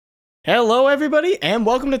Hello everybody and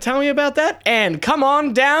welcome to Tell Me About That, and come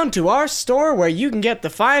on down to our store where you can get the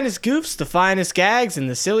finest goofs, the finest gags, and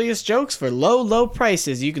the silliest jokes for low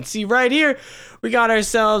prices. You can see right here, we got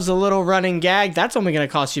ourselves a little running gag. That's only going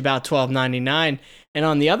to cost you about $12.99. And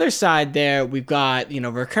on the other side there, we've got,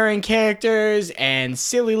 recurring characters and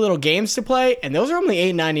silly little games to play, and those are only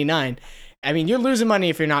 $8.99. I mean, you're losing money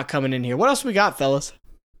if you're not coming in here. What else we got, fellas?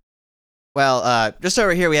 Well, just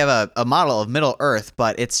over here we have a model of Middle Earth,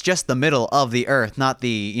 but it's just the middle of the Earth, not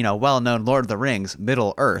the, well-known Lord of the Rings,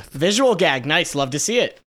 Middle Earth. Visual gag, nice, love to see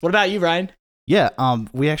it. What about you, Ryan? Yeah,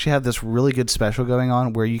 we actually have this really good special going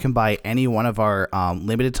on where you can buy any one of our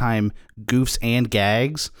limited time goofs and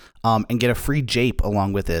gags and get a free jape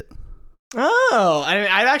along with it. Oh,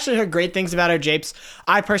 I've actually heard great things about our japes.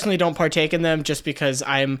 I personally don't partake in them just because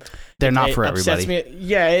they're not for everybody.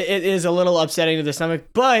 It is a little upsetting to the stomach,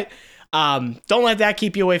 but don't let that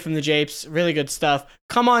keep you away from the japes. Really good stuff.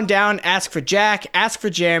 Come on down, ask for Jack, ask for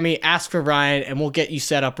Jeremy, ask for Ryan, and we'll get you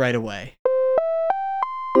set up right away.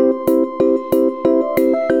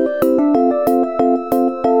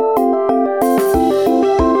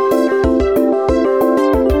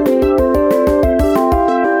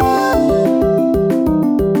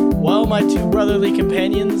 Well, my two brotherly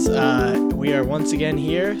companions, we are once again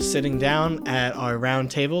here sitting down at our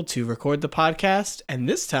round table to record the podcast, and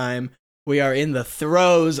this time we are in the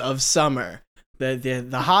throes of summer.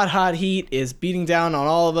 The hot heat is beating down on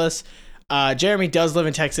all of us. Jeremy does live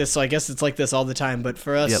in Texas, so I guess it's like this all the time. But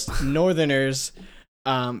for us Northerners,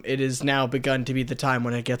 it has now begun to be the time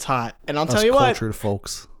when it gets hot. And I'll tell you what, cultured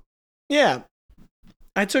folks. Yeah,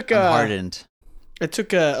 I took hardened. I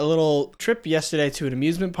took a little trip yesterday to an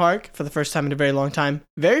amusement park for the first time in a very long time.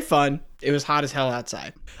 Very fun. It was hot as hell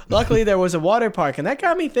outside. Luckily, there was a water park, and that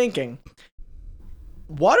got me thinking.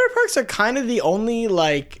 Water parks are kind of the only,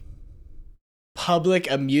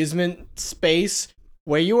 public amusement space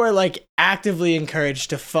where you are, actively encouraged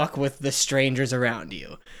to fuck with the strangers around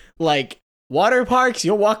you. Water parks,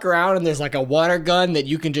 you'll walk around and there's, a water gun that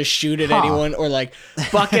you can just shoot at anyone, or,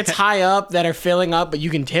 buckets high up that are filling up, but you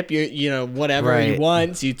can tip your, whatever you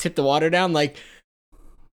want, so you tip the water down,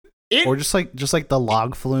 Or just like the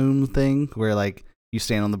log flume thing, where, you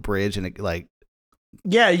stand on the bridge and it,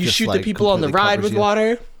 yeah, you just, shoot the people on the ride with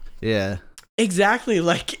water. Yeah. Exactly.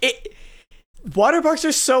 Water parks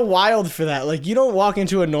are so wild for that. You don't walk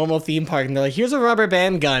into a normal theme park and they're like, here's a rubber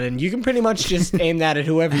band gun, and you can pretty much just aim that at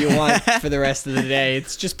whoever you want for the rest of the day.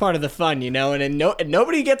 It's just part of the fun, and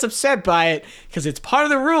nobody gets upset by it because it's part of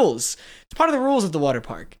the rules. It's part of the rules of the water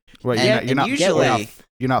park. Right,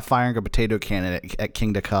 you're not firing a potato cannon at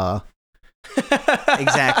King Dakar.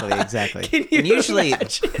 Exactly. Can you usually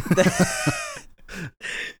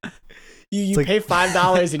You pay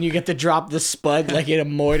 $5 and you get to drop the spud in a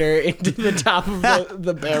mortar into the top of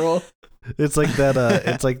the barrel. It's like that.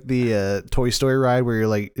 It's like the Toy Story ride where you're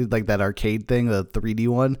like that arcade thing, the 3D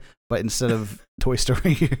one. But instead of Toy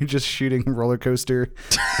Story, you're just shooting roller coaster,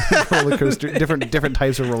 different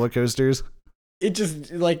types of roller coasters. It just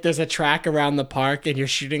there's a track around the park and you're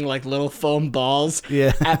shooting little foam balls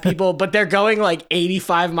at people, but they're going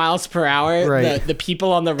 85 miles per hour. Right. The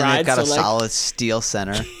people on the ride. And they've got a solid steel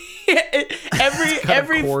center.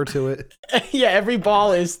 every core to it. Yeah, every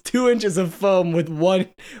ball is 2 inches of foam with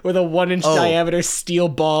a 1 inch diameter steel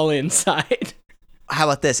ball inside. How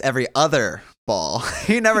about this? Every other ball.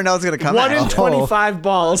 You never know what's gonna come out. 1 in 25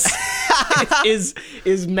 balls is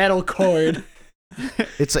metal cord.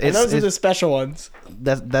 Those are the special ones.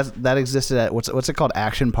 That existed at what's it called?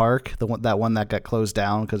 Action Park. That one that got closed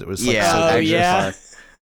down because it was yeah.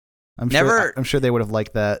 I'm sure they would have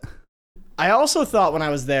liked that. I also thought when I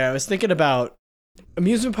was there, I was thinking about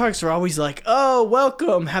amusement parks are always oh,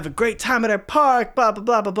 welcome, have a great time at our park, blah, blah,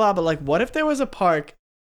 blah, blah, blah. But what if there was a park,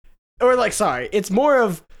 or it's more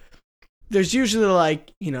of, there's usually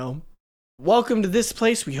welcome to this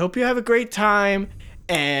place. We hope you have a great time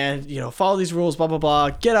and, follow these rules, blah, blah, blah.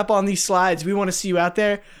 Get up on these slides. We want to see you out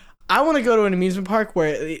there. I want to go to an amusement park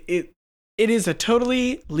where it is a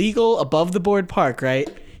totally legal, above the board park, right?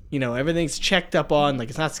 Everything's checked up on,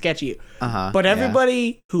 it's not sketchy. But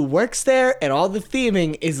everybody who works there and all the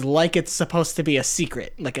theming is it's supposed to be a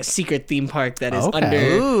secret, a secret theme park that is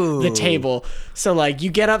under the table. So,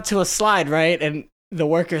 you get up to a slide, right? And the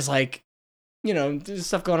worker's there's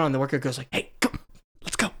stuff going on. The worker goes hey, go,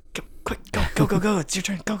 let's go. Quick, go. It's your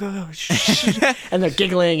turn. Go. And they're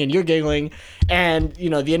giggling and you're giggling. And,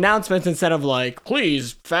 the announcements, instead of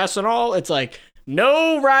please fasten all, it's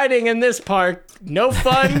no riding in this park. No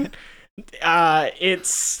fun.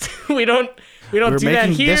 We don't do that here. We're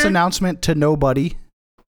making this announcement to nobody.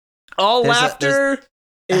 All laughter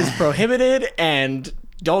is prohibited, and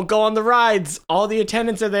don't go on the rides. All the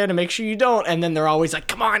attendants are there to make sure you don't. And then they're always like,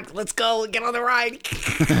 come on, let's go, get on the ride.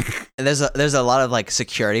 And there's a lot of like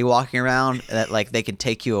security walking around that like they can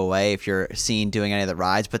take you away if you're seen doing any of the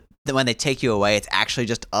rides, but then when they take you away, it's actually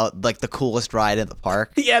just like the coolest ride in the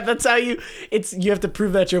park. Yeah, that's how you have to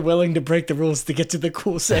prove that you're willing to break the rules to get to the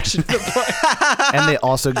cool section of the park. And they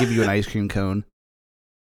also give you an ice cream cone.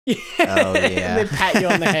 Yeah. Oh, yeah. And they pat you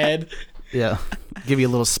on the head. Yeah. Give you a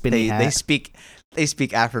little spinny hat. They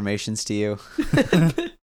speak affirmations to you.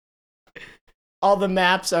 All the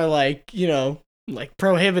maps are like, like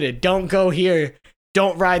prohibited. Don't go here.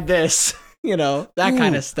 Don't ride this. That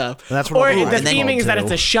kind of stuff. That's what or all the the rides theming is that called, it's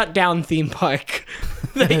too. a shutdown theme park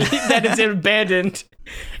that is abandoned,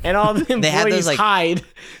 and all the They had employees those, like- hide,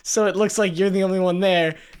 so it looks like you're the only one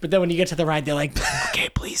there. But then when you get to the ride, they're like, "Okay,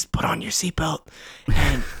 please put on your seatbelt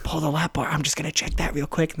and pull the lap bar. I'm just gonna check that real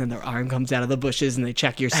quick." And then their arm comes out of the bushes, and they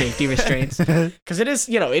check your safety restraints because it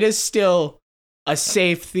is still a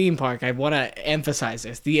safe theme park. I want to emphasize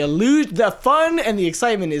this. The fun and the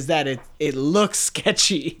excitement is that it looks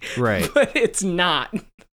sketchy, Right. but it's not.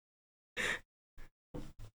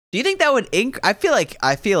 Do you think that would I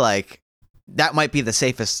feel like that might be the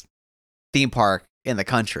safest theme park in the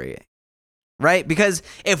country. Right? Because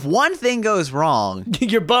if one thing goes wrong,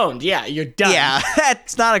 You're boned. Yeah, you're done. yeah,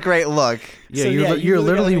 that's not a great look. Yeah, So, you're, yeah, li- you you're really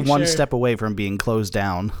gotta literally make one sure- step away from being closed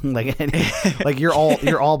down. like you're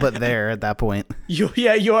all but there at that point. You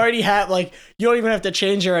already have you don't even have to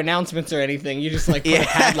change your announcements or anything. You just put a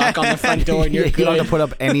padlock on the front door and you're You good. don't have to put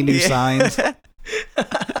up any new Yeah. signs.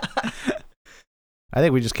 I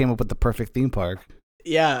think we just came up with the perfect theme park.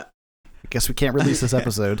 Yeah. I guess we can't release this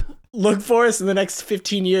episode. Look for us in the next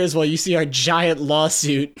 15 years while you see our giant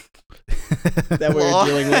lawsuit that we're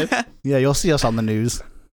dealing with. Yeah, you'll see us on the news.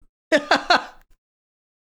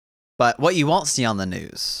 But what you won't see on the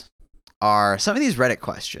news are some of these Reddit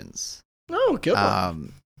questions. Oh, good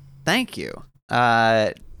one. Thank you.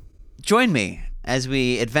 Join me as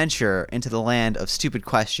we adventure into the land of stupid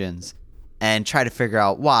questions and try to figure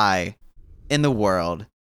out why in the world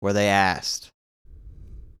were they asked.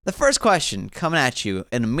 The first question coming at you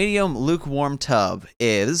in a medium lukewarm tub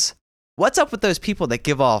is, what's up with those people that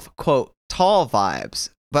give off, quote, tall vibes,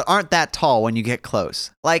 but aren't that tall when you get close?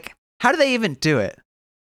 Like, how do they even do it?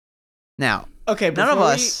 Now, Okay, none of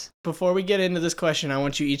us... before we get into this question, I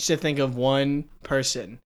want you each to think of one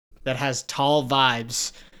person that has tall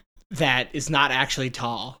vibes that is not actually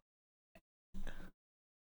tall.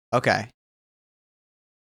 Okay.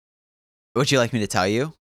 Would you like me to tell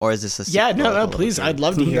you? Or is this a Yeah, secret, no, like, a little please. game? I'd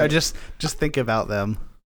love to hear. Yeah, just think about them.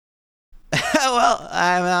 Well,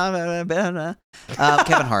 I'm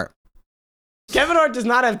Kevin Hart. Kevin Hart does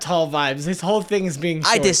not have tall vibes. His whole thing is being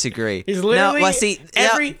short. I disagree. He's literally first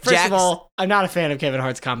Jack's, of all, I'm not a fan of Kevin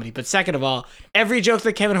Hart's comedy, but second of all, every joke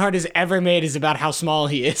that Kevin Hart has ever made is about how small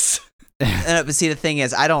he is. but see, the thing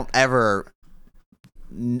is, I don't ever.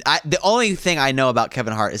 The only thing I know about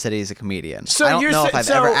Kevin Hart is that he's a comedian. So I don't know if I've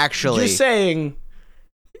ever actually. You're saying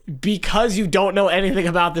because you don't know anything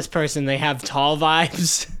about this person, they have tall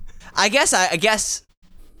vibes. I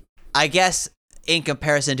guess in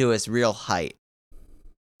comparison to his real height.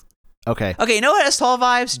 Okay. Okay, you know what has tall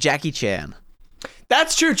vibes? Jackie Chan.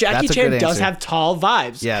 That's true. Jackie That's a Chan good does answer. have tall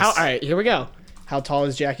vibes. Yes. All right, here we go. How tall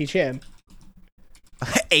is Jackie Chan?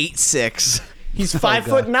 8'6". He's God.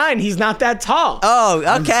 5'9". He's not that tall.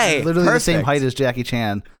 Oh, okay. Literally the same Perfect. height as Jackie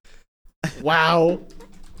Chan. Wow.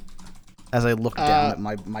 As I look down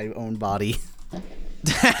at my own body.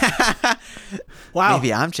 Wow.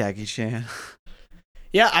 Maybe I'm Jackie Chan.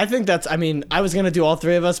 Yeah, I think that's. I mean, I was gonna do all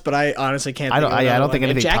three of us, but I honestly can't. I think don't- of I another don't one. think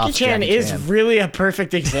And anything Jackie tops Chan Jackie is Chan. really a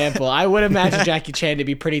perfect example. I would imagine Jackie Chan to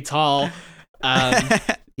be pretty tall.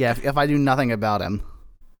 Yeah, if I do nothing about him.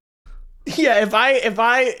 Yeah, if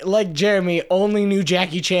I like Jeremy only knew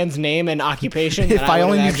Jackie Chan's name and occupation, If then I would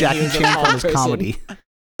only knew imagine he Jackie was a Chan tall from his person. comedy.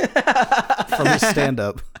 From his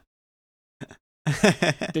stand-up.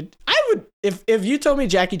 I would if you told me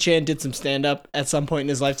Jackie Chan did some stand up at some point in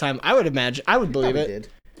his lifetime, I would believe it. Did.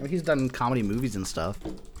 I mean, he's done comedy movies and stuff.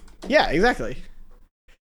 Yeah, exactly.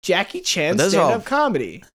 Jackie Chan Those are all- stand up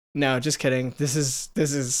comedy. No, just kidding. This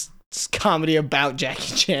is comedy about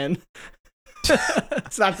Jackie Chan.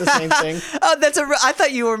 It's not the same thing. Oh, I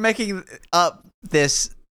thought you were making up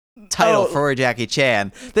this title Oh. for Jackie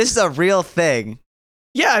Chan. This is a real thing.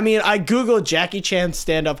 Yeah, I mean, I googled Jackie Chan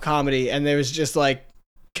stand-up comedy, and there was just like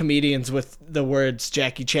comedians with the words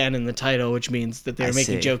Jackie Chan in the title, which means that they were I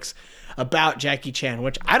making see. jokes about Jackie Chan,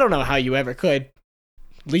 which I don't know how you ever could.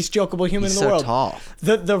 Least jokeable human He's in the so world. tall.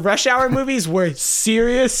 The Rush Hour movies were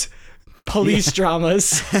serious police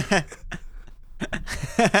dramas.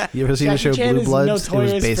 You ever seen the show Chan Blue is Bloods? It was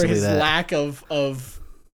notorious for basically his that. lack of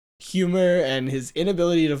humor and his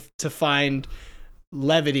inability to find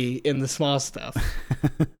levity in the small stuff.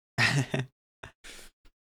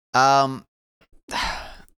 I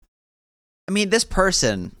mean, this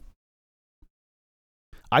person.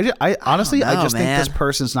 I honestly, I know, just think this man.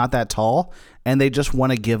 person's not that tall, and they just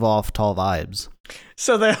want to give off tall vibes.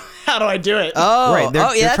 So then, how do I do it? Oh, Right?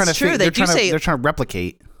 oh yeah, that's true. They They're do trying say to, they're trying to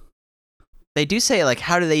replicate. they do say like,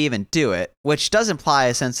 how do they even do it? Which does imply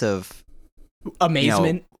a sense of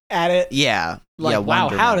Amazement at it. yeah, Like, yeah. wow,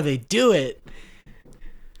 how wonderment. do they do it?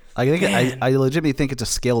 I think Man. I legitimately think it's a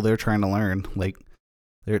skill they're trying to learn. Like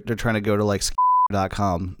they're trying to go to like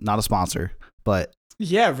 .com, not a sponsor, but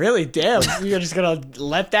Yeah, really. Damn, you're just gonna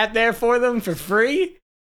let that there for them for free?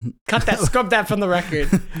 Cut that, scrub that from the record.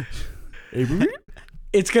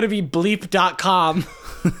 It's gonna be bleep.com.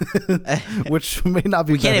 which may not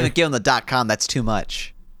be. We can't better. even give them the .com. That's too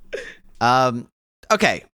much.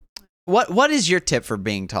 Okay. What is your tip for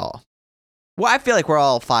being tall? Well, I feel like we're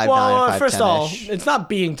all 5'9", Well, 5'10". first of all, it's not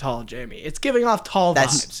being tall, Jamie. It's giving off tall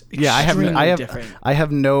That's- vibes. Yeah, I Extremely different.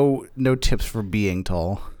 have no tips for being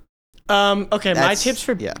tall. Okay, my That's- tips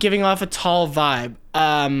for yeah. giving off a tall vibe.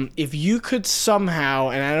 If you could somehow,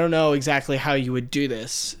 and I don't know exactly how you would do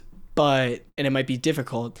this, and it might be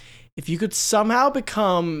difficult, if you could somehow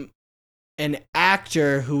become an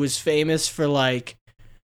actor who was famous for like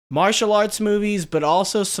martial arts movies, but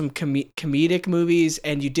also some comedic movies,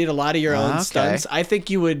 and you did a lot of your own Okay. stunts, I think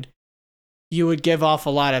you would give off a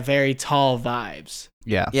lot of very tall vibes.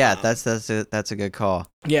 Yeah. Yeah, that's a good call.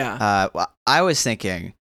 Yeah. What I was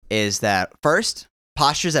thinking is that first,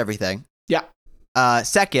 posture's everything. Yeah.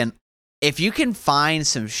 Second, if you can find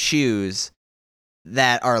some shoes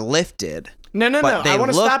that are lifted, No. but they I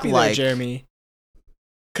want to look stop you like- there, Jeremy.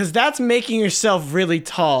 Because that's making yourself really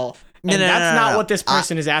tall. And that's not what this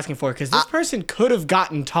person is asking for. Because this person could have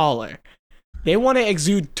gotten taller. They want to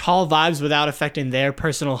exude tall vibes without affecting their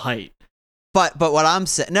personal height. But what I'm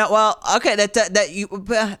saying, no, well, okay, that you,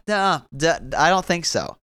 I don't think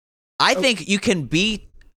so. I think you can be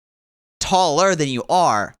taller than you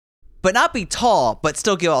are, but not be tall, but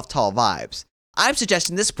still give off tall vibes. I'm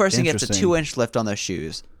suggesting this person gets a Interesting. 2-inch lift on their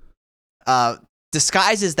shoes,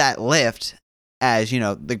 disguises that lift as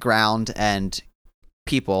the ground and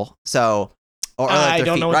people. So, or like I their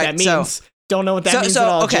don't feet, know what right? that means. Don't know what that means at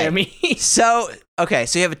all, okay. Jeremy. So you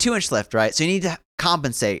have a 2-inch lift, right? So you need to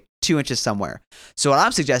compensate 2 inches somewhere. So what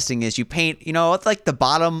I'm suggesting is you paint, it's like the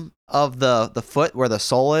bottom of the foot where the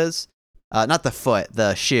sole is, not the foot,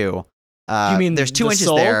 the shoe. You mean there's 2 the inches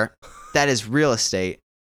sole? there? That is real estate.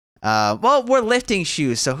 Well, we're lifting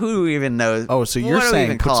shoes, so who even knows? Oh, so what you're do we saying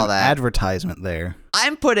even put call some that? advertisement there.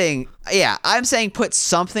 I'm saying put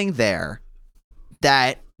something there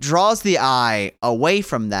that draws the eye away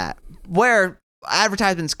from that, where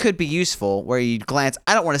advertisements could be useful, where you glance,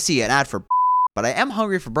 I don't want to see an ad for, but I am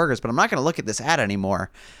hungry for burgers, but I'm not going to look at this ad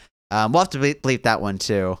anymore. We'll have to bleep that one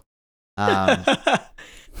too.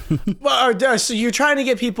 Well, so you're trying to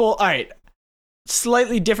get people. All right,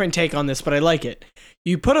 slightly different take on this, but I like it.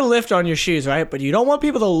 You put a lift on your shoes, right? But you don't want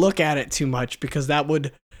people to look at it too much because that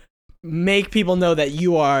would make people know that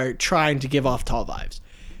you are trying to give off tall vibes.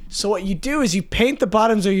 So what you do is you paint the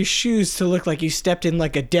bottoms of your shoes to look like you stepped in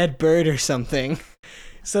like a dead bird or something.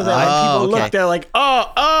 So that when people okay. look, they're like,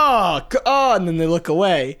 oh, and then they look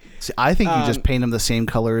away. See, I think you just paint them the same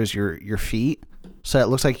color as your feet, so it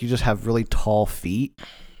looks like you just have really tall feet.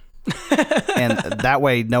 And that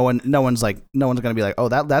way, no one's gonna be like, oh,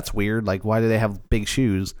 that's weird. Like, why do they have big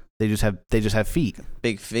shoes? They just have feet.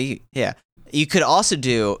 Big feet. Yeah. You could also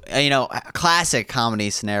do, a classic comedy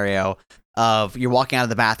scenario of you're walking out of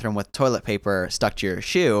the bathroom with toilet paper stuck to your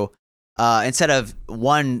shoe. Instead of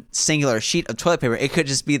one singular sheet of toilet paper, it could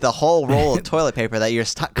just be the whole roll of toilet paper that you're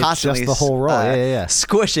constantly It's just the whole roll. Yeah.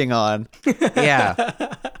 squishing on. Yeah.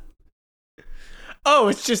 Oh,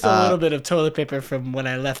 it's just a little bit of toilet paper from when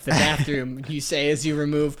I left the bathroom. You say as you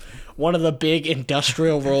remove one of the big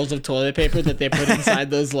industrial rolls of toilet paper that they put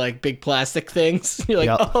inside those like big plastic things. You're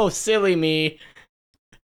like, Yep. oh, silly me.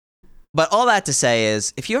 But all that to say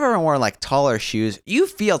is, if you've ever worn like taller shoes, you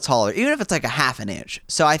feel taller, even if it's like a half an inch.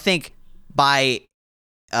 So I think by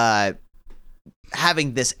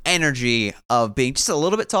having this energy of being just a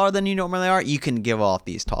little bit taller than you normally are, you can give off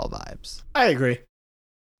these tall vibes. I agree.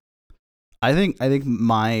 I think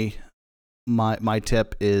my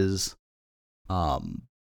tip is,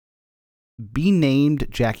 be named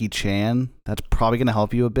Jackie Chan. That's probably gonna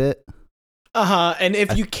help you a bit. And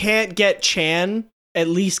if you can't get Chan, at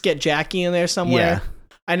least get Jackie in there somewhere.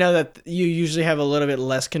 Yeah. I know that you usually have a little bit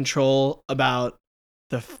less control about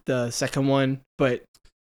the second one, but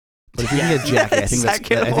But if you can get Jackie, I think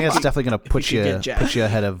Second that's one. definitely gonna put you you get Jackie. put you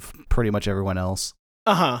ahead of pretty much everyone else.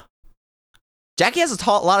 Jackie has a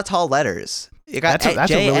lot of tall letters. You got That's a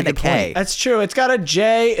J really and a good K. point. that's true. It's got a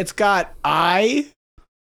J. It's got I.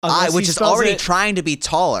 Unless Which he is spells already it- trying to be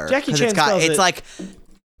taller. Jackie 'cause Chan it's got, spells it's it. like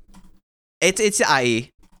it's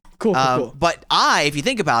IE. Cool. But if you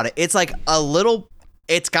think about it, it's like a little.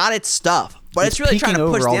 It's got its stuff, but It's it's really trying peeking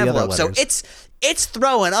to push over all the the other envelope. So letters. it's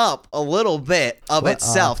throwing up a little bit of What?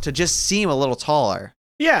 itself to just seem a little taller.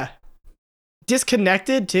 Yeah.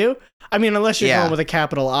 Disconnected too. I mean, unless you're Yeah. going with a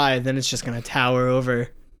capital I, then it's just gonna tower over.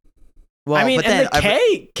 Well, I mean, but and then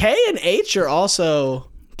the K and H are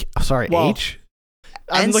also. Sorry, Well, H.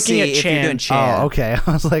 I'm and looking C at if you're doing Chan. Chan. Oh, okay.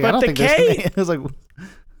 I was like, But I don't the think K- there's. I was like,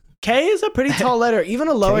 K is a pretty tall letter. Even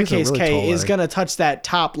a lowercase really K tall is letter. gonna touch that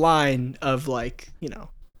top line of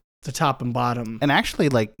the top and bottom. and actually,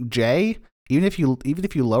 like J, even if you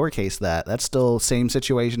lowercase that, that's still same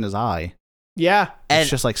situation as I. Yeah. And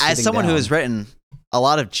just like as sitting someone who down. has written a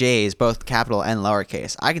lot of J's, both capital and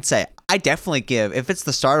lowercase, I can say I definitely give, if it's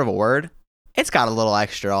the start of a word, it's got a little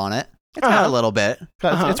extra on it. It's got a little bit.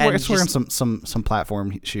 Uh-huh. It's And wearing just- some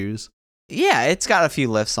platform shoes. Yeah, it's got a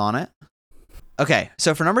few lifts on it. Okay,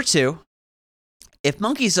 so for number 2, if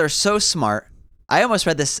monkeys are so smart, I almost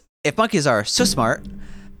read this. If monkeys are so smart,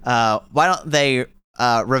 why don't they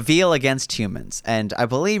reveal against humans? And I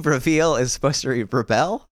believe reveal is supposed to read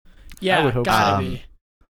rebel. Yeah. would hope Gotta so. be.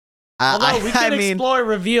 Although we I could mean, explore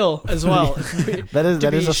reveal as well. That is be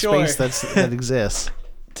a sure. space that exists.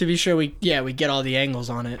 To be sure, we get all the angles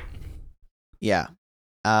on it. yeah.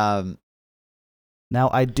 Now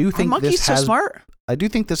I do Are think monkeys this so has smart? I do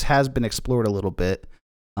think this has been explored a little bit.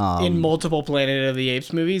 In multiple Planet of the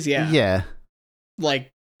Apes movies, Yeah.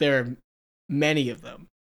 like there are many of them.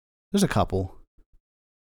 There's a couple.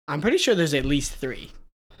 I'm pretty sure there's at least 3.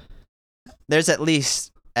 There's at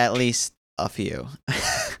least a few.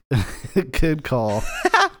 Good call.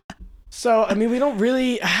 So I mean, we don't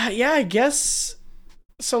really. Yeah, I guess.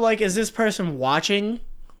 So like, is this person watching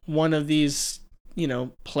one of these,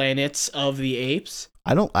 planets of the apes?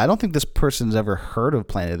 I don't think this person's ever heard of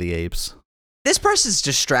Planet of the Apes. This person's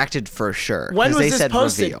distracted for sure. When 'cause was they this said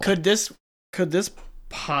posted? reveal. Could this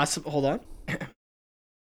possibly? Hold on.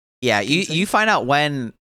 Yeah, you find out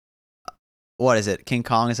when. What is it? King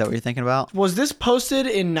Kong? Is that what you're thinking about? Was this posted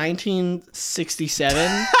in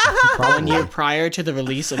 1967, 1 Probably. year prior to the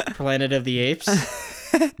release of Planet of the Apes?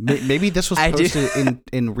 Maybe this was I do- posted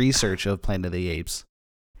in research of Planet of the Apes.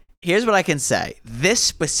 Here's what I can say. This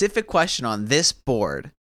specific question on this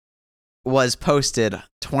board was posted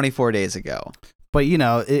 24 days ago. But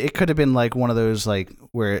it could have been like one of those like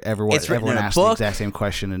where everyone It's written in a asked the book. exact same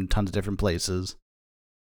question in tons of different places.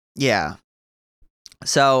 Yeah.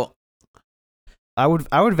 So I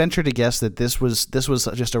would venture to guess that this was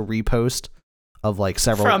just a repost of like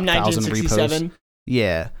several From thousand reposts. 1967.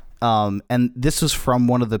 Yeah. And this was from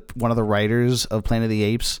one of the writers of Planet of the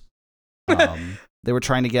Apes. They were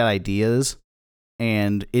trying to get ideas,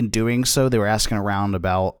 and in doing so, they were asking around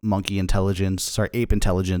about ape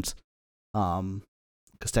intelligence,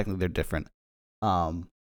 because technically they're different.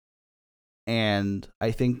 And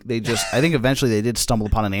I think eventually they did stumble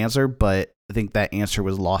upon an answer, but I think that answer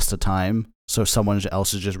was lost to time. So someone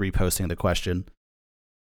else is just reposting the question.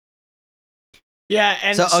 Yeah,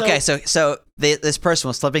 and so this person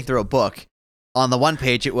was flipping through a book. On the one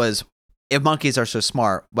page, it was, if monkeys are so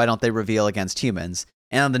smart, why don't they reveal against humans?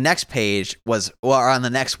 And on the next page where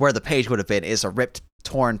the page would have been is a ripped,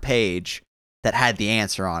 torn page that had the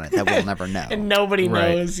answer on it that we'll never know. and nobody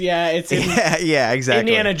Right. knows. Yeah, it's in yeah, exactly.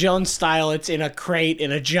 Indiana Jones style. It's in a crate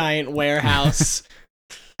in a giant warehouse.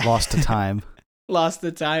 Lost to time. Lost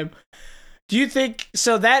the time. Do you think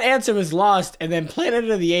so? That answer was lost, and then Planet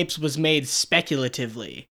of the Apes was made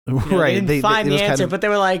speculatively. Right. They didn't find it the was kind answer, of- but they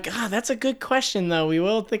were like, that's a good question, though. We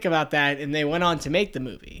will think about that. And they went on to make the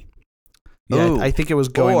movie. yeah, Ooh. I think it was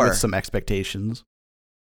going Or- with some expectations.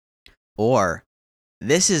 Or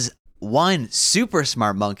this is one super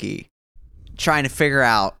smart monkey trying to figure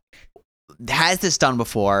out, has this done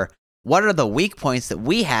before? What are the weak points that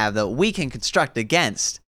we have that we can construct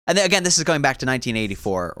against? And then, again, this is going back to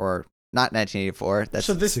 1984, or not 1984. That's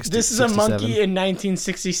So this 60 is a monkey 67. in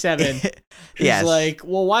 1967. He's Yes. like,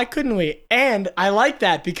 well, why couldn't we? And I like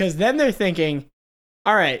that because then they're thinking,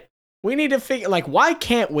 all right, we need to figure, like, why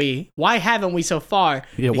can't we? Why haven't we so far?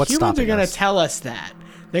 Yeah, the what's humans are stopping going to us? tell us that.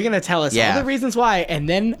 They're going to tell us Yeah. all the reasons why, and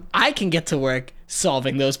then I can get to work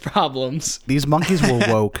solving those problems These monkeys were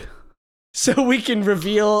woke. so we can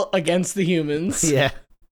reveal against the humans. Yeah.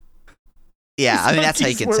 Yeah, I mean, These that's how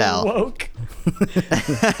you monkeys can were tell. Woke.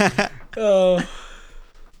 Oh.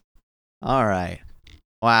 All right.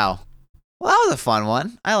 Wow. Well, that was a fun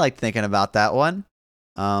one. I like thinking about that one.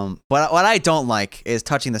 But what I don't like is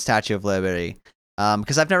touching the Statue of Liberty,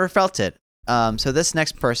 because I've never felt it. So this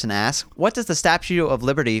next person asks, what does the Statue of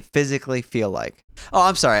Liberty physically feel like? Oh,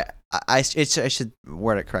 I'm sorry. I should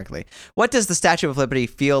word it correctly. What does the Statue of Liberty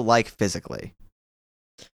feel like physically?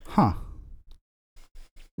 Huh.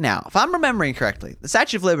 Now, if I'm remembering correctly, the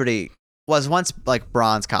Statue of Liberty was once like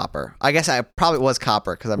bronze copper. I guess I probably was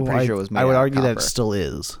copper because I'm pretty sure it was made I would out of argue that it copper. still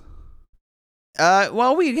is.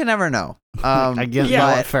 Well, we can never know. I guess. Yeah,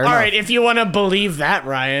 Yeah, but- fair All enough. right, if you want to believe that,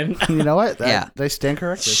 Ryan. You know what? Yeah. They stand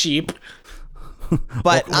corrected. Sheep.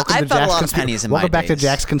 But Welcome I to felt a Jack's lot of pennies in my Welcome back to days.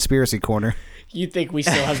 Jack's Conspiracy Corner. You think we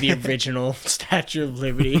still have the original Statue of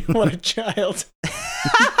Liberty? What a child.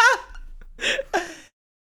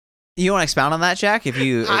 You want to expound on that, Jack? If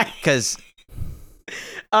you, because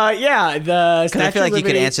Yeah, the Statue I feel like of you could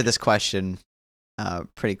Liberty. answer this question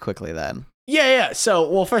pretty quickly then. Yeah. So,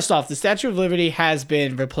 well, first off, the Statue of Liberty has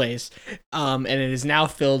been replaced, and it is now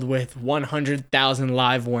filled with 100,000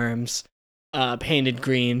 live worms, painted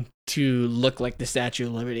green to look like the Statue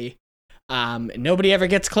of Liberty. Nobody ever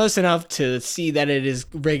gets close enough to see that it is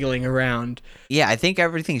wriggling around. Yeah, I think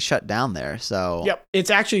everything's shut down there. So. Yep, it's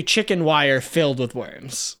actually chicken wire filled with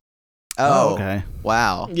worms. Oh. Okay.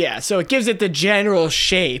 Wow. Yeah, so it gives it the general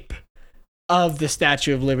shape of the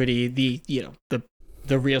Statue of Liberty, the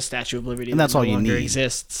real Statue of Liberty, And that's that all no you longer need.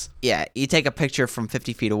 exists. Yeah, you take a picture from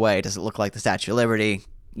 50 feet away. Does it look like the Statue of Liberty?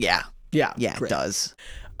 Yeah. Yeah, Yeah, great. it does.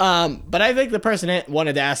 But I think the person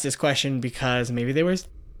wanted to ask this question because maybe they were,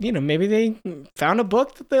 maybe they found a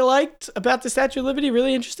book that they liked about the Statue of Liberty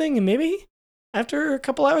really interesting, and maybe after a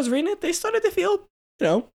couple hours reading it, they started to feel,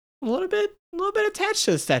 a little bit attached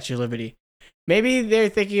to the Statue of Liberty. Maybe they're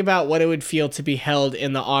thinking about what it would feel to be held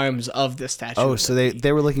in the arms of the Statue. Oh, of so Liberty.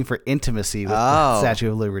 they were looking for intimacy with Oh. the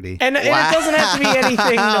Statue of Liberty. And it doesn't have to be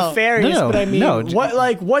anything nefarious, No, but I mean, no.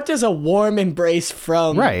 what does a warm embrace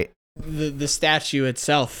from Right. the statue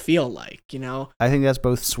itself feel like? I think that's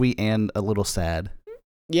both sweet and a little sad.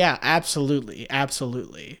 Yeah, absolutely.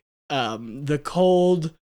 The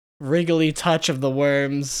cold, wriggly touch of the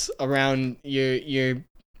worms around your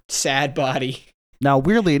sad body. Now,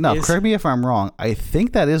 weirdly enough, Is- correct me if I'm wrong, I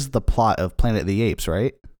think that is the plot of Planet of the Apes,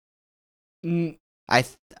 right?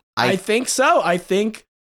 I think so. I think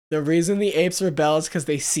the reason the apes rebel is because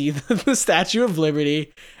they see the Statue of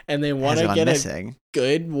Liberty and they want Has to gone get a missing.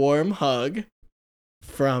 good, warm hug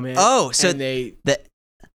from it. Oh, so and they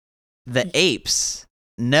the apes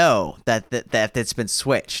know that it's been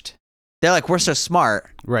switched. They're like, we're so smart.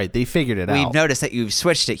 Right. They figured it We've out. noticed that you've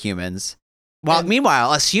switched it, humans. While And-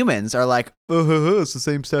 meanwhile, us humans are like, it's the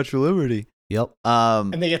same Statue of Liberty. Yep.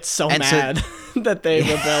 and they get so And so- mad that they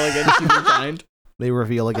rebel against humankind. They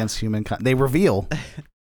reveal against humankind. They reveal.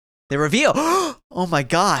 They reveal. Oh my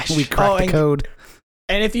gosh. We cracked the and- code.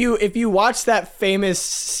 And if you watch that famous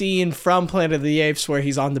scene from Planet of the Apes where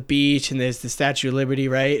he's on the beach and there's the Statue of Liberty,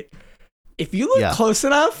 right? If you look Yeah. close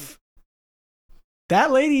enough,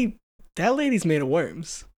 that lady's made of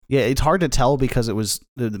worms. Yeah, it's hard to tell because it was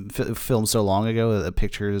filmed so long ago that the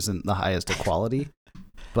picture isn't the highest of quality.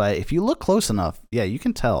 But if you look close enough, yeah, you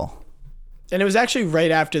can tell. And it was actually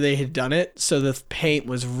right after they had done it, so the paint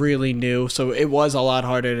was really new, so it was a lot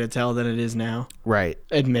harder to tell than it is now, Right.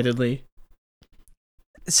 admittedly.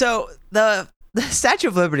 So the Statue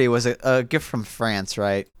of Liberty was a gift from France,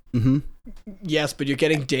 right? Mm-hmm. Yes, but you're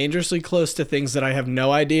getting dangerously close to things that I have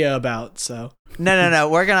no idea about, so. No.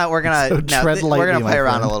 We're gonna So no, tread we're lightly, gonna my play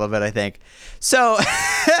around friend. a little bit, I think. So,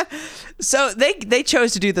 so they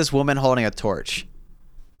chose to do this woman holding a torch.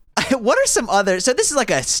 What are some other? So this is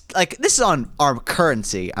this is on our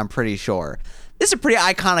currency. I'm pretty sure this is a pretty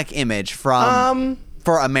iconic image from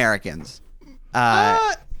for Americans.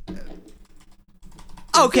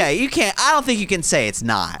 Okay, you can't. I don't think you can say it's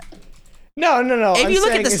not. No. If I'm you look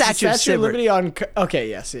at saying the it's Statue of Statue of Liberty- Liberty on. Okay,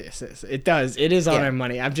 yes, it does. It is on Yeah. our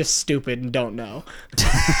money. I'm just stupid and don't know.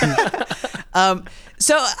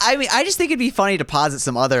 So I mean, I just think it'd be funny to posit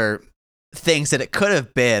some other things that it could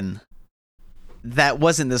have been that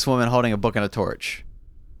wasn't this woman holding a book and a torch.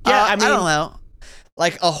 Yeah, I I mean, don't know,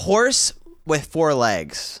 like a horse with 4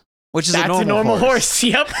 legs, which is that's a normal horse.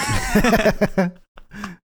 Yep.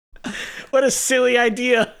 What a silly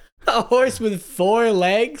idea. A horse with 4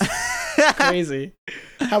 legs? Crazy.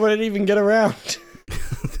 How would it even get around?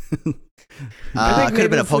 I think Could have been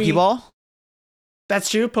maybe a if we- Pokeball. That's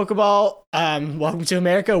true. Pokeball. Welcome to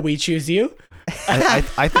America. We choose you.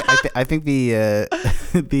 I think the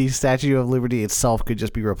the Statue of Liberty itself could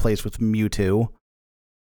just be replaced with Mewtwo.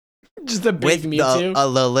 Just a big With Mewtwo.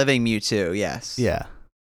 the living Mewtwo, yes. Yeah.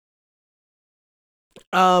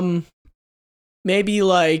 maybe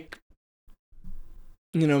like,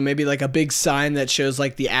 maybe like a big sign that shows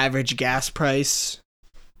like the average gas price.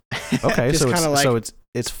 Okay, Just so kinda like-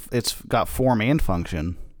 it's got form and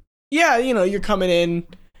function. Yeah, you're coming in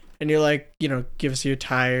and you're like, give us your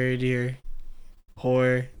tire, your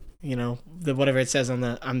whore, the whatever it says on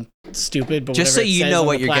the, I'm stupid, but Just whatever so it you says know on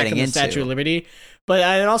what the you're plaque getting on the into. Statue of Liberty. But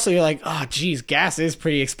and also you're like, oh, geez, gas is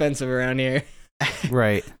pretty expensive around here.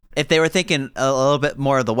 Right. If they were thinking a little bit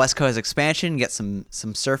more of the West Coast expansion, get some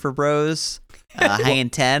surfer bros hanging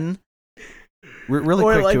 10. Really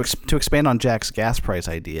Or quick like- to expand on Jack's gas price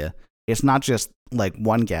idea. It's not just like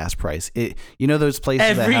one gas price. Those places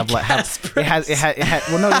Every that have gas price. it has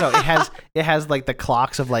well no it has like the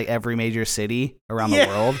clocks of like every major city around Yeah.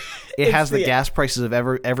 the world. It It's has the the- gas prices of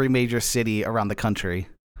every major city around the country.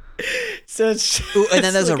 So it's Ooh, and then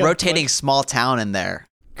it's there's like a rotating small town in there.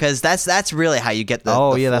 Because that's really how you get the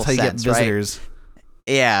the That's full how you sense, get right? visitors.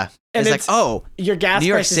 Yeah. And It's like, your gas New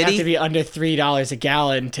York prices City? have to be under $3 a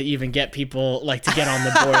gallon to even get people like to get on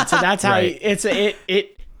the board. So that's how Right.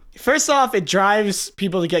 it. First off, it drives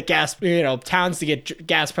people to get gas. Towns to get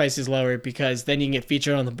gas prices lower because then you can get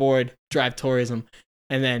featured on the board, drive tourism,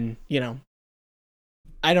 and then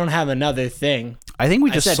I don't have another thing. I think we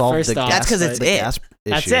I just said solved first the off- gas. That's 'cause it's the it. gas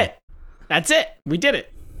That's issue. it. That's it. We did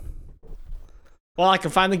it. Well, I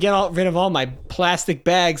can finally get rid of all my plastic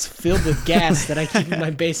bags filled with gas that I keep in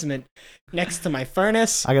my basement next to my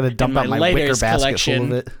furnace. I gotta dump and out my wicker lighters basket collection.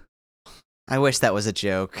 full of it. I wish that was a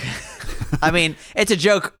joke. I mean, it's a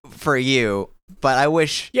joke for you, but I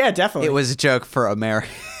wish Yeah, definitely. it was a joke for America.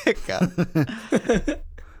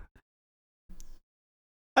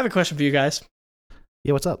 I have a question for you guys.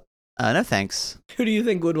 Yeah, what's up? No thanks. Who do you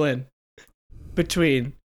think would win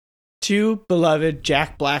between two beloved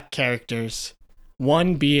Jack Black characters?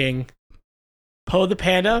 One being Poe the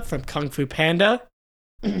Panda from Kung Fu Panda,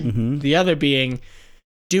 Mm-hmm. the other being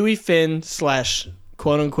Dewey Finn /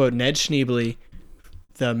 quote unquote Ned Schneebly,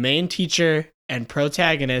 the main teacher and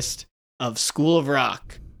protagonist of School of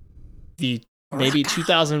Rock, the maybe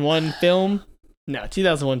 2001 film. No,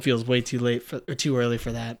 2001 feels way too late or too early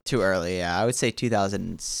for that. Too early, yeah. I would say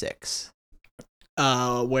 2006.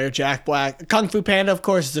 Where Jack Black, Kung Fu Panda, of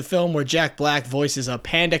course, is a film where Jack Black voices a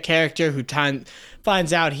panda character who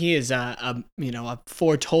finds out he is a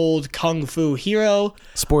foretold kung fu hero.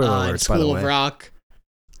 Spoiler In alerts, by the School way. of Rock.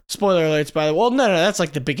 Spoiler alerts, by the way. Well, no, that's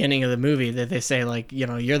like the beginning of the movie that they say like,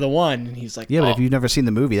 you're the one, and he's like, Yeah, but oh. if you've never seen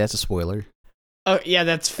the movie, that's a spoiler. Oh, yeah,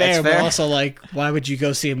 that's fair, That's but fair. also like, why would you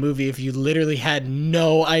go see a movie if you literally had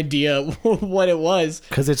no idea what it was?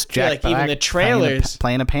 Because it's feel Jack like even Black the trailers-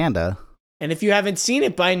 playing a panda. And if you haven't seen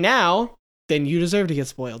it by now, then you deserve to get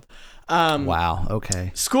spoiled. Wow. Okay.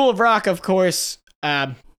 School of Rock, of course,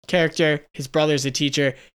 character. His brother's a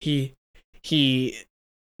teacher. He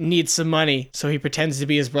needs some money, so he pretends to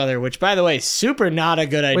be his brother. Which, by the way, super not a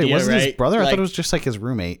good idea. Wait, wasn't right? his brother? I Like, thought it was just like his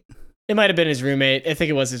roommate. it might have been his roommate. I think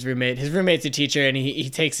it was his roommate. His roommate's a teacher, and he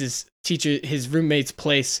takes his roommate's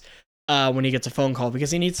place when he gets a phone call because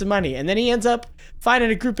he needs some money. And then he ends up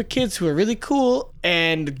finding a group of kids who are really cool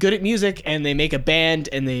and good at music, and they make a band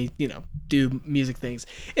and they, do music things.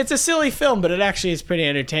 It's a silly film, but it actually is pretty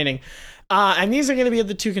entertaining. And these are going to be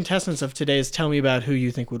the two contestants of today's Tell Me About Who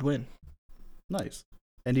You Think Would Win. Nice.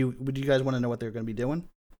 And would you guys want to know what they're going to be doing?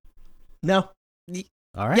 No.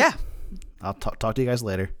 All right. Yeah. I'll talk to you guys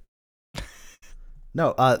later.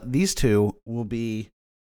 No, these two will be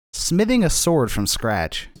smithing a sword from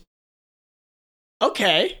scratch,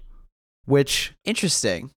 Okay. which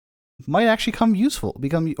Interesting. might actually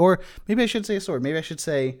or maybe I should say a sword. Maybe I should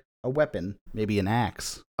say a weapon. Maybe an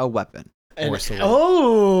axe. A weapon. Or sword.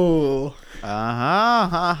 Oh.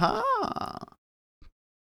 Uh-huh.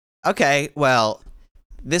 Okay, well,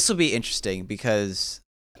 this will be interesting because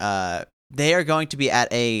they are going to be at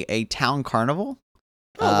a town carnival.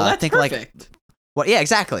 Oh, well, that's think perfect. Well, yeah,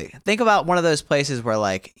 exactly. Think about one of those places where,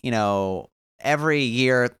 like, every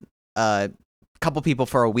year, a couple people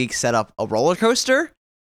for a week set up a roller coaster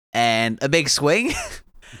and a big swing,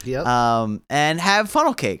 Yep. and have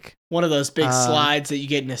funnel cake. One of those big slides that you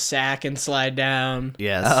get in a sack and slide down.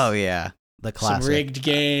 Yes. Oh yeah. The classic. Some rigged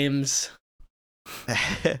games.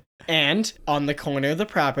 And on the corner of the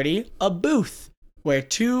property, a booth where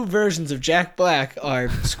two versions of Jack Black are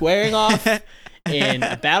squaring off in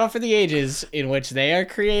a battle for the ages in which they are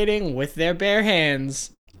creating with their bare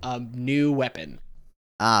hands a new weapon.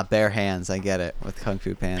 Bare hands. I get it with Kung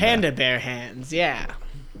Fu Panda. Panda bare hands, yeah.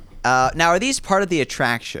 Now, are these part of the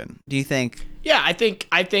attraction? Do you think? Yeah, I think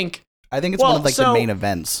I think it's Well, one of like so- the main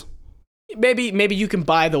events. maybe you can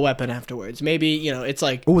buy the weapon afterwards. Maybe, it's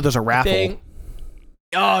like Oh, there's a raffle. thing.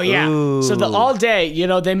 Oh yeah. So the Ooh. all day,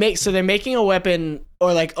 they're making a weapon,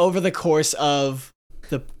 or like over the course of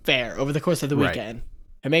the fair, over the course of the Right. weekend,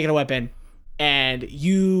 they're making a weapon, and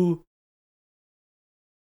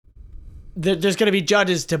there's going to be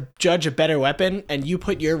judges to judge a better weapon, and you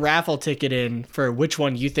put your raffle ticket in for which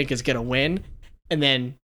one you think is going to win, and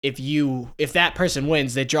then if that person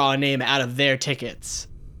wins, they draw a name out of their tickets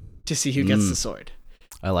to see who gets the sword.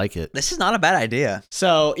 I like it. This is not a bad idea.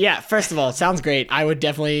 So yeah, first of all, it sounds great. I would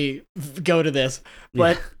definitely go to this,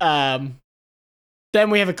 but then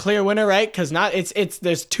we have a clear winner, right? Because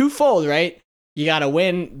there's twofold, right? You got to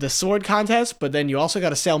win the sword contest, but then you also got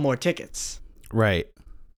to sell more tickets. Right.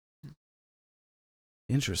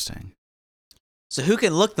 Interesting. So who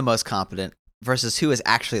can look the most competent versus who is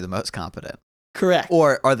actually the most competent? Correct.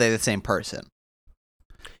 Or are they the same person?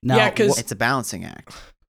 Now, Yeah, 'cause- It's a balancing act.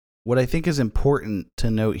 what I think is important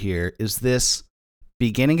to note here is this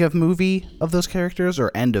beginning of movie of those characters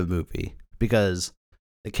or end of movie, because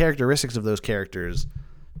the characteristics of those characters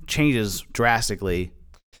changes drastically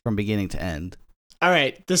from beginning to end. All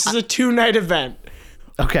right, this is a 2-night event.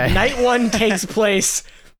 Okay. Night 1 takes place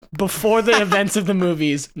before the events of the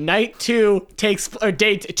movies. Night 2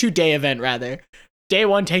 2-day event rather. Day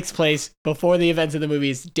 1 takes place before the events of the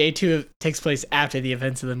movies. Day 2 takes place after the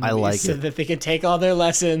events of the movies. I like so it. that they can take all their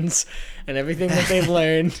lessons and everything that they've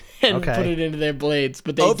learned and Okay. put it into their blades.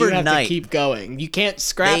 But they do have to Overnight. keep going. You can't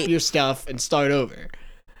scrap your stuff and start over.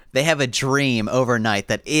 They have a dream overnight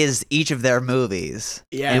that is each of their movies,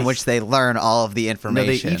 Yes. in which they learn all of the No, they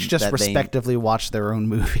information. each just that they- respectively watch their own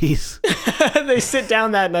movies. They sit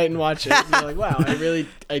down that night and watch it. And they're like, wow,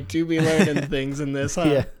 I do be learning things in this, huh?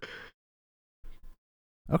 Yeah.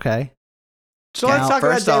 Okay. So Now, let's talk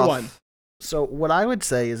about first day off- 1. So what I would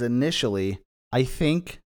say is initially, I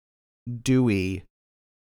think Dewey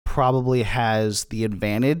probably has the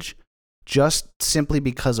advantage just simply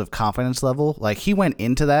because of confidence level. Like he went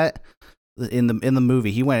into that in the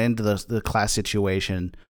movie, he went into the class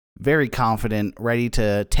situation very confident, ready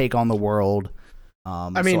to take on the world.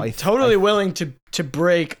 I mean, totally willing to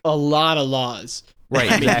break a lot of laws.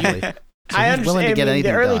 right, I mean, exactly. So I he's willing understand. to get The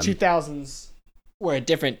anything early done. 2000s were a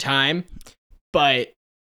different time, but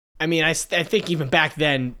I mean, I think even back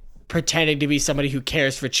then, pretending to be somebody who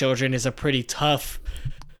cares for children is a pretty tough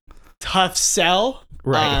sell.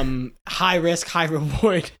 Right. High risk, high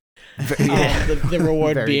reward. Yeah. The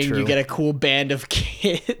reward Very being true. you get a cool band of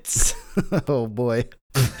kids. Oh boy.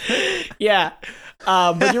 Yeah.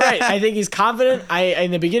 But you're right. I think he's confident.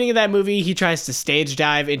 In the beginning of that movie, he tries to stage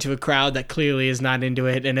dive into a crowd that clearly is not into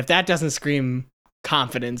it. And if that doesn't scream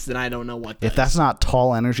confidence, then I don't know what does. If that's not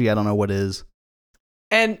tall energy, I don't know what is.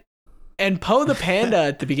 And Poe the Panda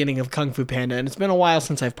at the beginning of Kung Fu Panda, and it's been a while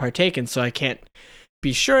since I've partaken, so I can't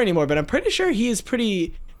be sure anymore, but I'm pretty sure he is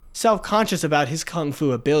pretty self-conscious about his Kung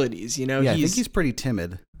Fu abilities. You know, Yeah, I think he's pretty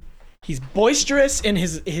timid. he's boisterous in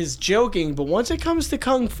his joking, but once it comes to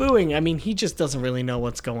Kung Fuing, I mean, he just doesn't really know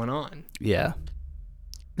what's going on. Yeah.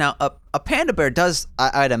 Now, a panda bear does,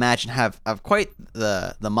 I'd imagine, have quite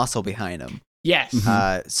the muscle behind him. Yes.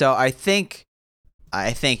 So I think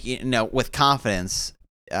with confidence,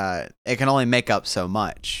 it can only make up so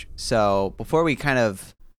much. So before we kind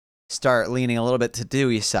of start leaning a little bit to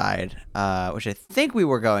Dewey's side, which I think we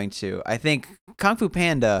were going to, I think Kung Fu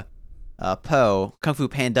Panda's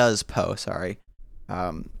Poe, sorry,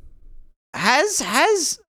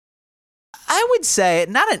 has I would say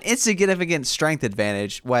not an insignificant strength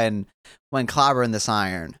advantage when clobbering this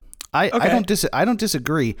iron. I Okay. I don't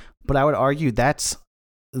disagree, but I would argue that's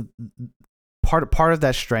part of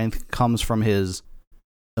that strength comes from his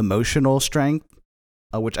emotional strength,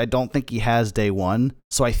 which I don't think he has day one.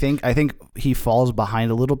 So I think he falls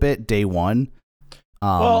behind a little bit day one.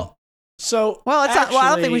 Well, it's not- well, I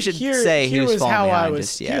don't think we actually, should say he was falling behind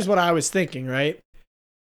just yet. Here's what I was thinking, right?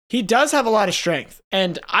 He does have a lot of strength,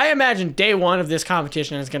 and I imagine day one of this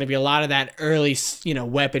competition is going to be a lot of that early,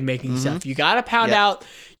 weapon making stuff. You got to pound Yep. out.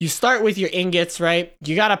 You start with your ingots, right?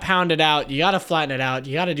 You got to pound it out. You got to flatten it out.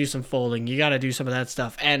 You got to do some folding. You got to do some of that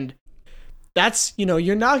stuff, and that's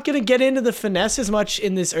you're not going to get into the finesse as much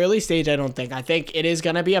in this early stage. I don't think. I think it is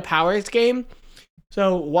going to be a powers game.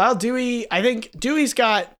 So while I think Dewey's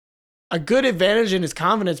got a good advantage in his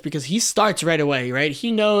confidence because he starts right away, right?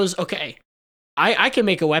 He knows, okay, I can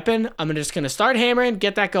make a weapon. I'm just going to start hammering,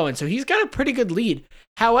 get that going. So he's got a pretty good lead.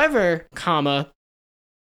 However,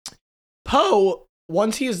 Poe,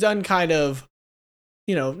 once he is done kind of,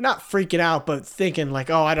 not freaking out, but thinking like,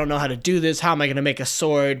 oh, I don't know how to do this. How am I going to make a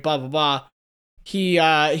sword? Blah, blah, blah.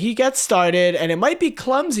 He gets started, and it might be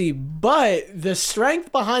clumsy, but the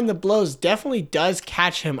strength behind the blows definitely does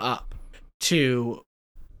catch him up to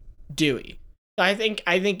Dewey. I think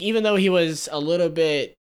even though he was a little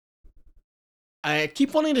bit, I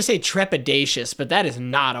keep wanting to say trepidatious, but that is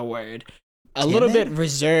not a word. A little bit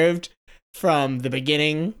reserved from the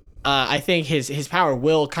beginning. I think his power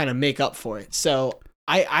will kind of make up for it. So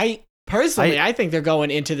I personally, I think they're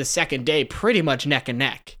going into the second day pretty much neck and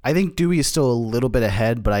neck. I think Dewey is still a little bit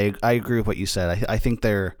ahead, but I agree with what you said. I think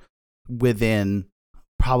they're within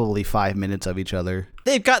probably 5 minutes of each other.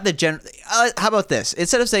 They've got the general. How about this?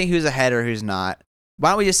 Instead of saying who's ahead or who's not, why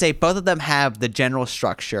don't we just say both of them have the general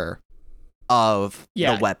structure of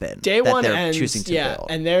the weapon day that one they're ends, choosing to build.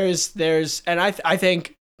 And there's and I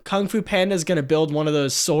think Kung Fu Panda is gonna build one of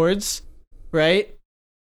those swords, right?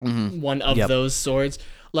 Mm-hmm. One of those swords,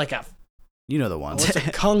 like a the ones. It's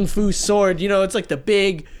a Kung Fu sword. It's like the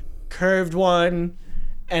big curved one,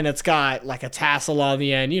 and it's got like a tassel on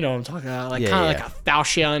the end. You know what I'm talking about? Like kind of like a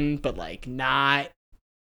falchion, but like not.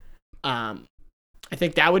 I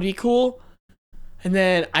think that would be cool. And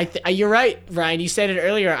then you're right, Ryan. You said it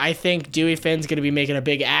earlier. I think Dewey Finn's gonna be making a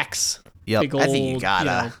big axe. Yep. Big old, I think you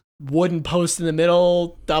gotta. Wooden post in the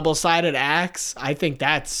middle, double-sided axe. I think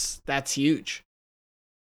that's huge.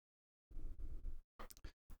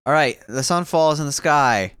 All right, the sun falls in the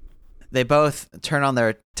sky. They both turn on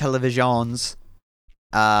their televisions.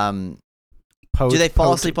 Do they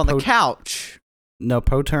fall asleep on the couch? No,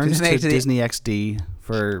 Poe turns to Disney XD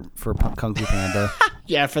for Kung Fu Panda.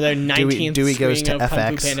 Yeah, for their 19th Dewey goes to of Kung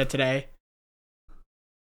FX. Fu Panda today.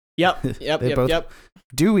 Yep.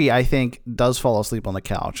 Dewey, I think, does fall asleep on the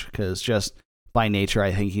couch because just by nature,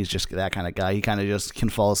 I think he's just that kind of guy. He kind of just can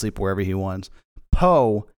fall asleep wherever he wants.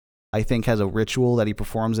 Poe, I think, has a ritual that he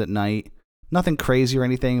performs at night. Nothing crazy or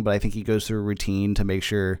anything, but I think he goes through a routine to make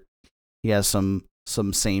sure he has some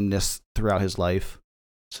sameness throughout his life.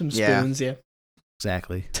 Some spoons, yeah.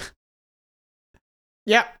 Exactly.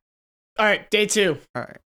 Yeah. All right, day 2. All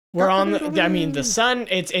right. We're on the sun,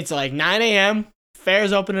 it's like 9 a.m.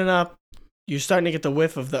 Fair's opening up. You're starting to get the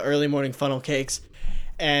whiff of the early morning funnel cakes.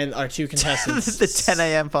 And our two contestants. The 10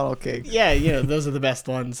 a.m. funnel cakes. Yeah, those are the best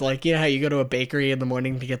ones. Like, you know how you go to a bakery in the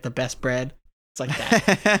morning to get the best bread? It's like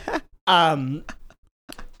that.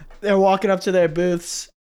 They're walking up to their booths.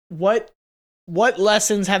 What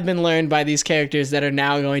lessons have been learned by these characters that are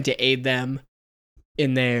now going to aid them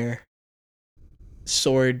in their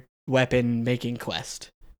sword weapon making quest?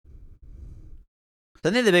 I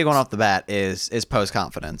think the big one off the bat is Poe's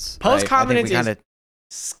confidence. Poe's confidence is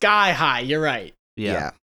sky high. You're right.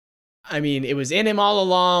 Yeah. I mean, it was in him all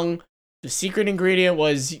along. The secret ingredient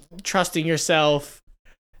was trusting yourself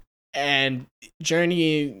and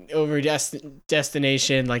journey over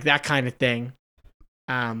destination, like that kind of thing.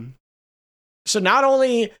 So not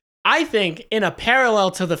only, I think, in a parallel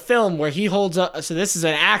to the film where he holds up, so this is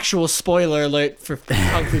an actual spoiler alert for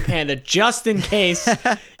Kung Fu Panda, just in case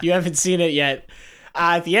you haven't seen it yet.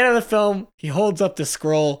 At the end of the film, he holds up the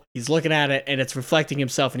scroll, he's looking at it, and it's reflecting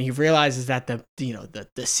himself, and he realizes that the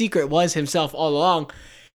secret was himself all along.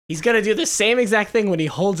 He's going to do the same exact thing when he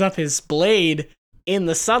holds up his blade in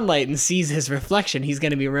the sunlight and sees his reflection. He's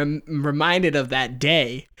going to be reminded of that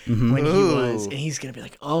day when he was, and he's going to be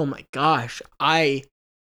like, oh my gosh, I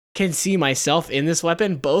can see myself in this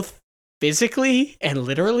weapon, both physically and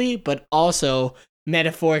literally, but also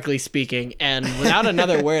metaphorically speaking. And without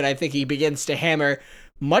another word, I think he begins to hammer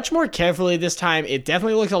much more carefully this time. It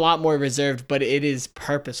definitely looks a lot more reserved, but it is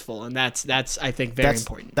purposeful, and that's I think very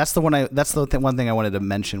important. That's the one thing I wanted to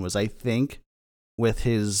mention was I think with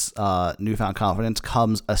his newfound confidence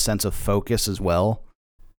comes a sense of focus as well.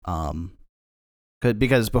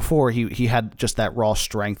 Because before he had just that raw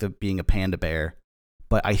strength of being a panda bear,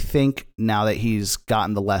 but I think now that he's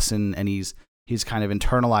gotten the lesson and he's kind of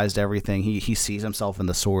internalized everything, he sees himself in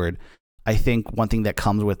the sword. I think one thing that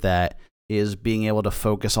comes with that is being able to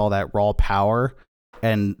focus all that raw power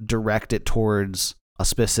and direct it towards a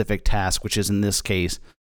specific task, which is in this case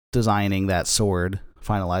designing that sword,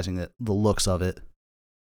 finalizing the looks of it.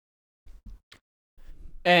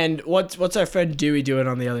 And what's our friend Dewey doing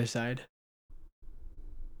on the other side?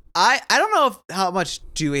 I don't know how much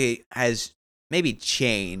Dewey has maybe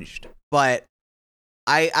changed, but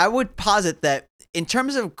I would posit that in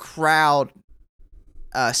terms of crowd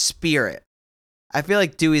spirit, I feel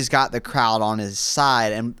like Dewey's got the crowd on his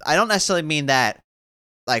side, and I don't necessarily mean that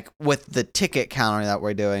like with the ticket counter that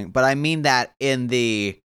we're doing, but I mean that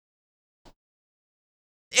it's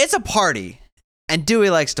a party, and Dewey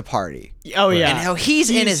likes to party. Oh yeah, and how he's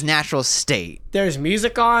in his natural state. There's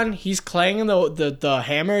music on. He's clanging the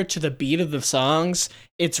hammer to the beat of the songs.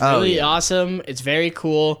 It's really awesome. It's very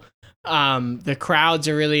cool. The crowds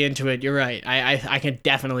are really into it. You're right. I can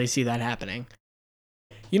definitely see that happening.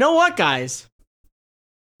 You know what, guys?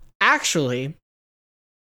 Actually,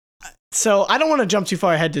 So I don't want to jump too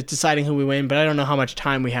far ahead to deciding who we win, but I don't know how much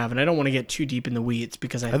time we have, and I don't want to get too deep in the weeds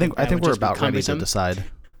because I think we're about ready to decide.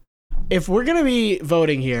 If we're gonna be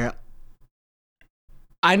voting here,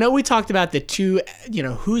 I know we talked about the two,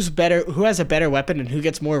 who's better, who has a better weapon, and who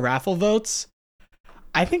gets more raffle votes.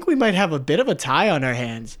 I think we might have a bit of a tie on our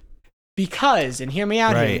hands because, and hear me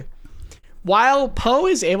out here, while Poe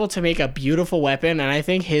is able to make a beautiful weapon, and I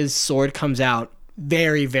think his sword comes out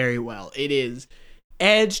very, very well. It is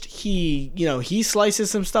edged. He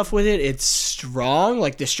slices some stuff with it. It's strong.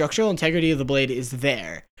 Like the structural integrity of the blade is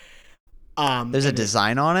there. There's a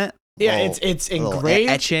design on it. Yeah, it's engraved.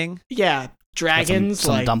 Etching. Yeah, dragons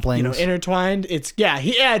some dumplings. Intertwined. It's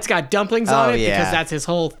got dumplings on it because that's his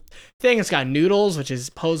whole thing. It's got noodles, which is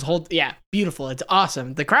Poe's whole. Yeah, beautiful. It's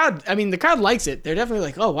awesome. The crowd likes it. They're definitely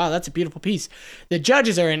like, oh wow, that's a beautiful piece. The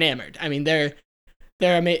judges are enamored. I mean,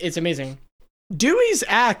 it's amazing. Dewey's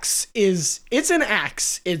axe it's an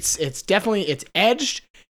axe. It's definitely edged.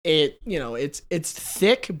 It's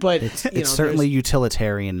thick, but it's certainly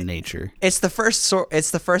utilitarian in nature. It's the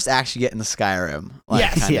first axe you get in the Skyrim.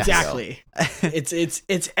 Yes, exactly.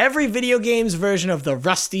 it's every video game's version of the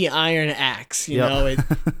rusty iron axe. It's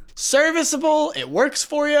serviceable. It works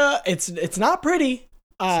for you. It's not pretty,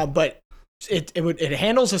 but it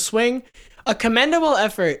handles a swing. A commendable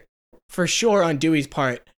effort for sure on Dewey's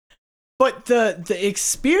part. But the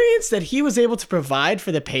experience that he was able to provide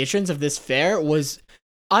for the patrons of this fair was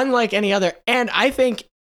unlike any other. And I think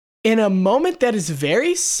in a moment that is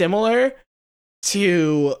very similar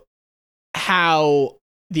to how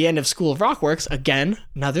the end of School of Rock works, again,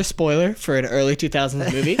 another spoiler for an early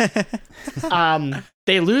 2000s movie,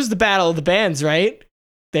 they lose the battle of the bands, right?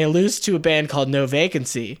 They lose to a band called No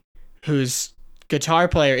Vacancy, whose guitar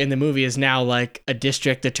player in the movie is now like a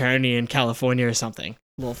district attorney in California or something.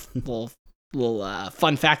 Little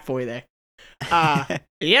fun fact for you there. At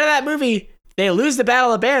the end of that movie, they lose the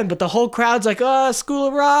battle of the band, but the whole crowd's like, oh, School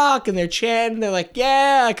of Rock, and they're chanting. They're like,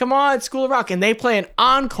 yeah, come on, School of Rock, and they play an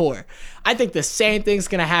encore. I think the same thing's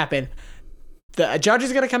gonna happen. The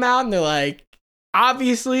judges are gonna come out and they're like,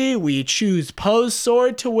 obviously, we choose Poe's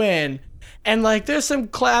sword to win, and like, there's some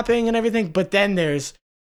clapping and everything, but then there's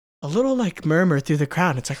a little like murmur through the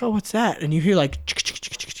crowd. It's like, oh, what's that? And you hear like,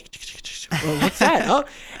 well, what's that? Oh,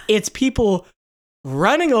 it's people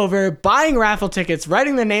running over, buying raffle tickets,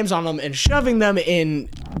 writing their names on them, and shoving them in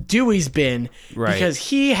Dewey's bin because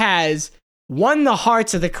he has won the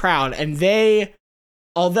hearts of the crowd. And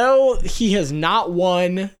although he has not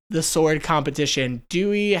won the sword competition,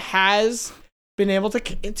 Dewey has been able to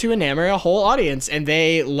enamor a whole audience, and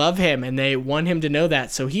they love him, and they want him to know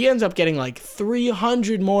that. So he ends up getting like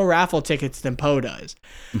 300 more raffle tickets than Poe does.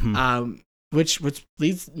 Mm-hmm. Which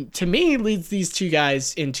leads these two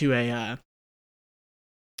guys into a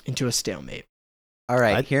stalemate. All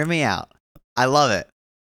right, hear me out. I love it.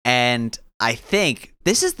 And I think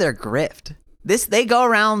this is their grift. They go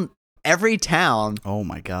around every town. Oh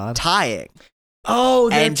my god. Tying. Oh,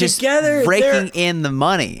 they're and just together. Raking in the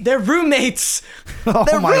money. They're roommates.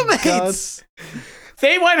 They're roommates.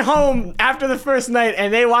 They went home after the first night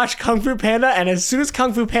and they watched Kung Fu Panda, and as soon as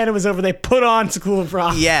Kung Fu Panda was over, they put on School of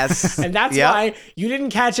Rock. Yes. And that's why you didn't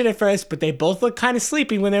catch it at first, but they both looked kind of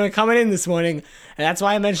sleepy when they were coming in this morning, and that's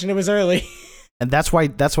why I mentioned it was early. And that's why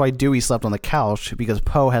Dewey slept on the couch, because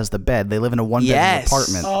Poe has the bed. They live in a one-bedroom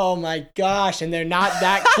apartment. Oh my gosh, and they're not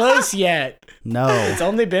that close yet. No. It's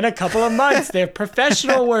only been a couple of months. They're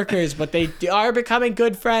professional workers, but they are becoming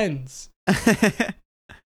good friends.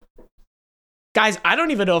 Guys, I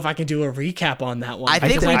don't even know if I can do a recap on that one. I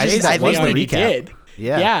think we did.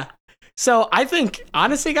 Yeah. So I think,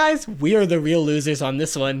 honestly, guys, we are the real losers on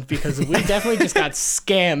this one because we definitely just got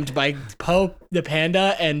scammed by Poe the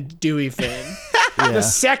Panda and Dewey Finn. Yeah. The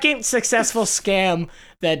second successful scam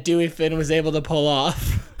that Dewey Finn was able to pull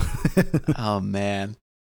off. Oh, man.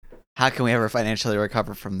 How can we ever financially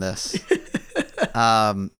recover from this?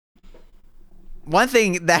 One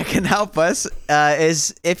thing that can help us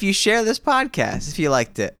is if you share this podcast, if you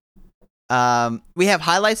liked it. We have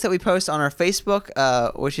highlights that we post on our Facebook,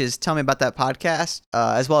 which is Tell Me About That Podcast,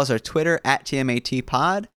 as well as our Twitter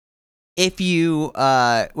 @TMATpod. If you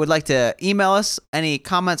would like to email us any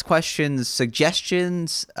comments, questions,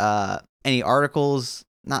 suggestions, any articles,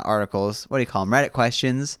 not articles, what do you call them? Reddit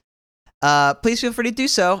questions. Please feel free to do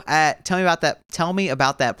so at tell me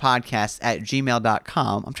about that podcast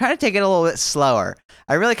 @gmail.com. I'm trying to take it a little bit slower.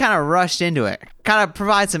 I really kind of rushed into it. Kind of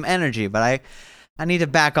provide some energy, but I need to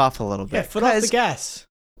back off a little bit. Yeah, foot off the gas.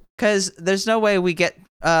 Because there's no way we get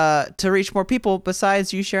to reach more people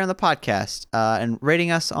besides you sharing the podcast and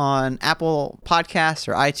rating us on Apple Podcasts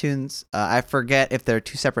or iTunes. I forget if they're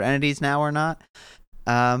two separate entities now or not.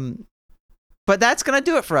 But that's going to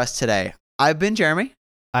do it for us today. I've been Jeremy.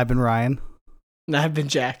 I've been Ryan. And I've been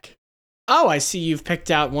Jack. Oh, I see you've picked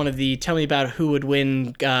out one of the tell me about who would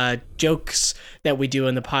win jokes that we do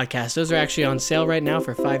in the podcast. Those are actually on sale right now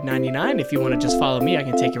for $5.99. If you want to just follow me, I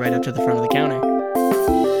can take you right up to the front of the counter.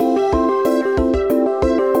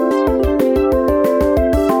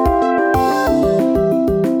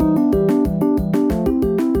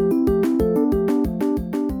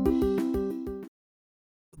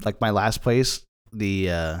 Like my last place, the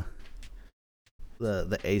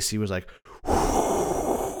AC was like,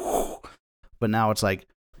 but now it's like,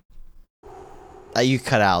 You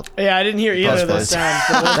cut out. Yeah, I didn't hear either of those sounds.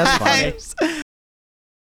 But That's fine.